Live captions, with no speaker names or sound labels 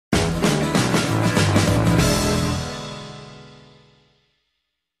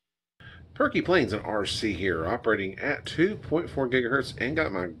Herky Plains and RC here, operating at 2.4 gigahertz, and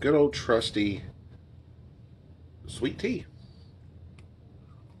got my good old trusty sweet tea.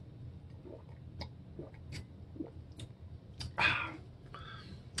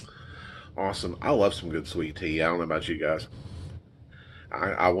 Awesome. I love some good sweet tea. I don't know about you guys.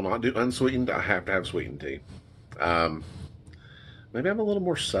 I will not do unsweetened. I have to have sweetened tea. Maybe I'm a little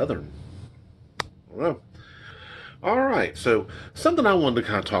more southern. I don't know. All right, so something I wanted to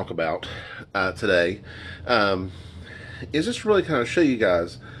kind of talk about today is just really kind of show you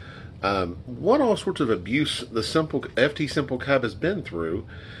guys what all sorts of abuse the FT Simple Cub has been through.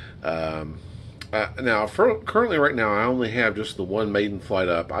 Now, currently right now, I only have just the one maiden flight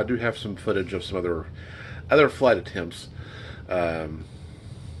up. I do have some footage of some other flight attempts that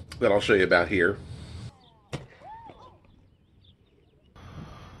I'll show you about here.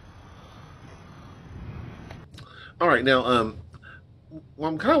 All right, now,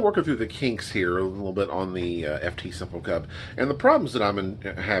 well, I'm kind of working through the kinks here a little bit on the FT Simple Cub, and the problems that I'm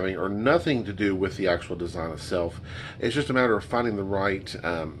having are nothing to do with the actual design itself. It's just a matter of finding the right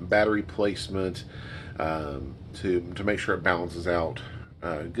battery placement to make sure it balances out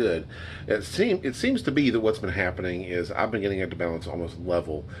good. It seems to be that what's been happening is I've been getting it to balance almost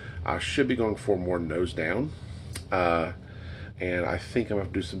level. I should be going for more nose down. And I think I'm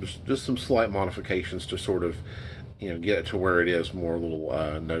going to do just some slight modifications to sort of, get it to where it is more a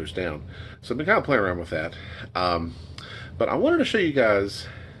little nose down. So I've been kind of playing around with that. But I wanted to show you guys,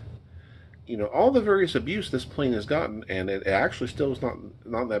 all the various abuse this plane has gotten, and it actually still is not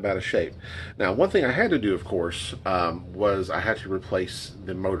in that bad a shape. Now, one thing I had to do, of course, was I had to replace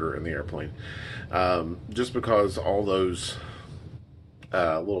the motor in the airplane. Just because all those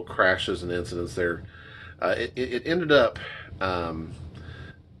little crashes and incidents there, it ended up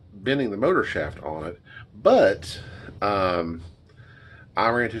bending the motor shaft on it, but I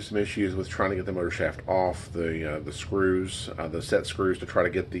ran into some issues with trying to get the motor shaft off. The screws, the set screws to try to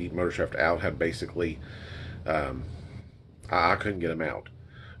get the motor shaft out had basically, I couldn't get them out,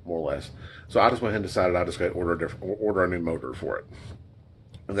 more or less. So I just went ahead and decided I just got to order a new motor for it.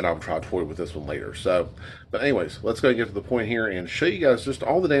 And then I'll try to toy with this one later. So, but anyways, let's go and get to the point here and show you guys just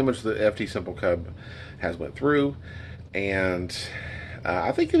all the damage the FT Simple Cub has went through. And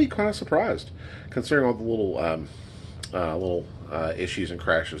I think you'll be kind of surprised, considering all the little issues and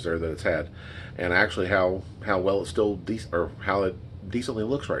crashes there that it's had, and actually how well it's still how it decently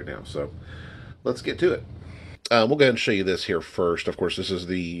looks right now. So let's get to it. We'll go ahead and show you this here first. Of course, this is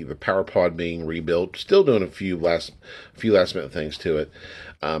the power pod being rebuilt. Still doing a few last minute things to it,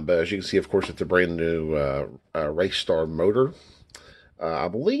 but as you can see, of course, it's a brand new Racerstar motor. I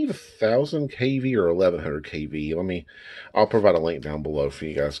believe 1000 kV or 1100 kV. I'll provide a link down below so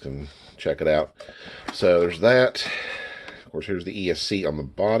you guys can check it out. So there's that. Of course, here's the ESC on the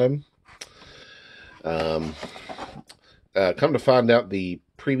bottom. Come to find out, the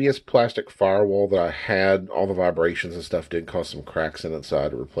previous plastic firewall that I had, all the vibrations and stuff did cause some cracks in it, so I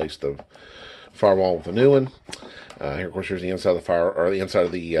had to replace the firewall with a new one. Here, of course, here's the inside of the inside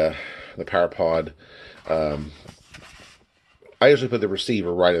of the power pod. I usually put the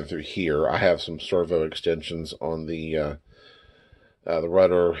receiver right in through here. I have some servo extensions on the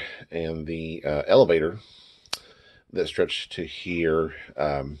rudder and the elevator that stretch to here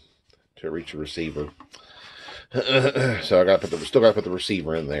to reach the receiver. So I still got to put the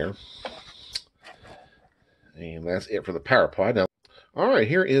receiver in there, and that's it for the power pod. Now, all right,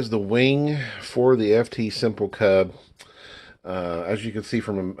 here is the wing for the FT Simple Cub. As you can see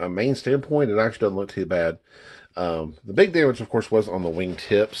from a main standpoint, it actually doesn't look too bad. The big damage, of course, was on the wing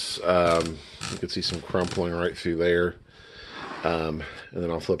tips. You can see some crumpling right through there. And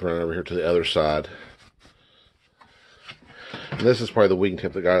then I'll flip around over here to the other side. And this is probably the wing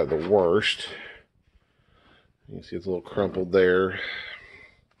tip that got it the worst. You can see it's a little crumpled there.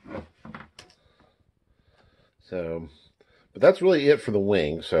 So, but that's really it for the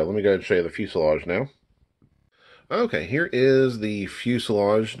wing. So let me go ahead and show you the fuselage now. Okay, here is the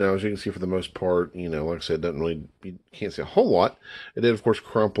fuselage. Now, as you can see, for the most part, like I said, you can't see a whole lot. It did, of course,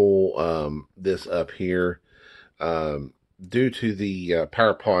 crumple this up here due to the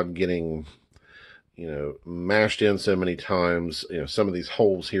power pod getting, mashed in so many times. Some of these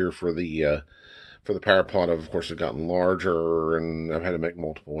holes here for the power pod, of course, have gotten larger, and I've had to make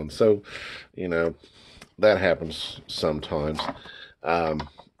multiple ones. So, that happens sometimes.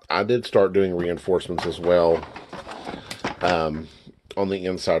 I did start doing reinforcements as well on the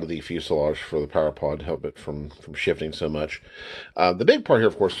inside of the fuselage for the power pod to help it from shifting so much. The big part here,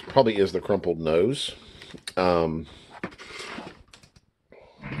 of course, probably is the crumpled nose.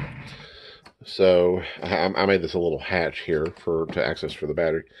 So I made this a little hatch here to access for the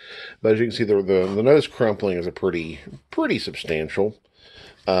battery. But as you can see, the nose crumpling is a pretty substantial.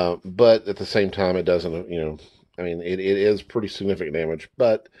 But at the same time, it doesn't, I mean, it is pretty significant damage,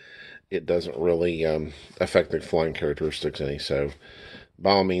 but it doesn't really affect the flying characteristics any. So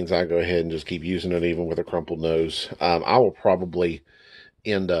by all means, I go ahead and just keep using it even with a crumpled nose. I will probably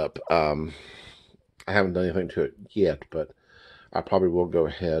end up, I haven't done anything to it yet, but I probably will go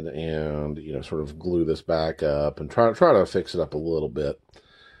ahead and, sort of glue this back up and try to fix it up a little bit.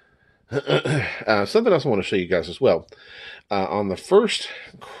 Something else I want to show you guys as well. On the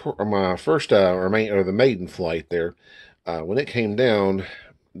the maiden flight there, when it came down,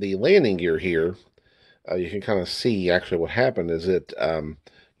 the landing gear here, you can kind of see actually what happened is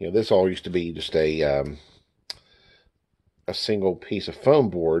this all used to be just a single piece of foam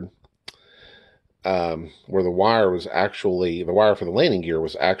board, where the wire for the landing gear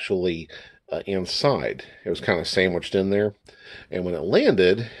was actually inside. It was kind of sandwiched in there, and when it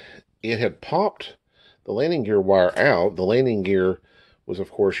landed, it had popped the landing gear wire out. The landing gear was, of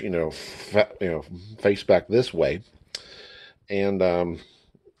course, face back this way, and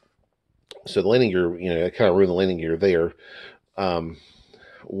so the landing gear, it kind of ruined the landing gear there.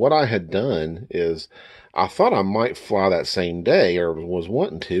 What I had done is I thought I might fly that same day, or was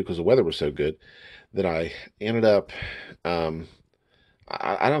wanting to, because the weather was so good, that I ended up,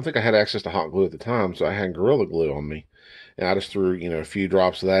 I don't think I had access to hot glue at the time, so I had Gorilla Glue on me, and I just threw, a few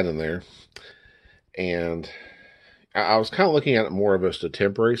drops of that in there, and I was kind of looking at it more of just a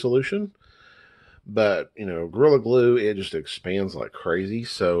temporary solution, but, Gorilla Glue, it just expands like crazy,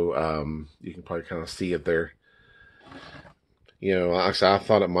 so you can probably kind of see it there. Like I said, I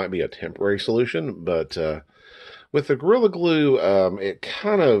thought it might be a temporary solution, but with the Gorilla Glue, it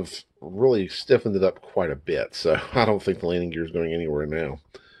kind of really stiffened it up quite a bit, so I don't think the landing gear is going anywhere now.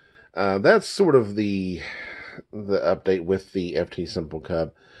 That's sort of the update with the FT Simple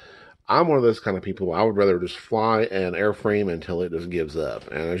Cub. I'm one of those kind of people, I would rather just fly an airframe until it just gives up.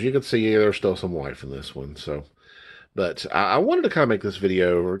 And as you can see, there's still some life in this one. So, but I wanted to kind of make this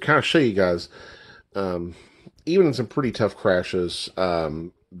video or kind of show you guys, even in some pretty tough crashes,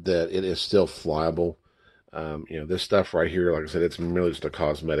 that it is still flyable. This stuff right here, like I said, it's merely just a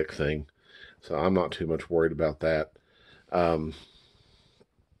cosmetic thing. So I'm not too much worried about that. And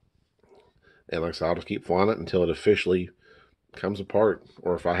like I said, I'll just keep flying it until it officially comes apart,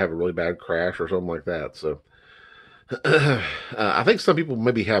 or if I have a really bad crash or something like that. So I think some people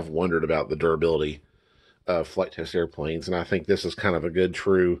maybe have wondered about the durability of flight test airplanes, and I think this is kind of a good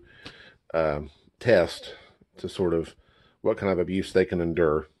true test to sort of what kind of abuse they can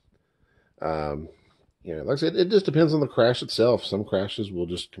endure. Like I said, it just depends on the crash itself. Some crashes will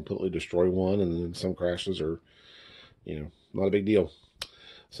just completely destroy one, and then some crashes are, not a big deal.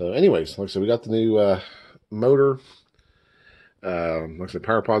 So anyways, like I said, we got the new motor. Like I said,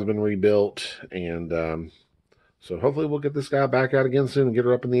 power pod's been rebuilt, and so hopefully we'll get this guy back out again soon and get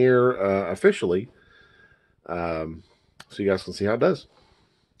her up in the air officially, so you guys can see how it does.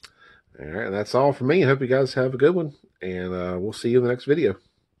 All right, and that's all for me. I hope you guys have a good one, and we'll see you in the next video.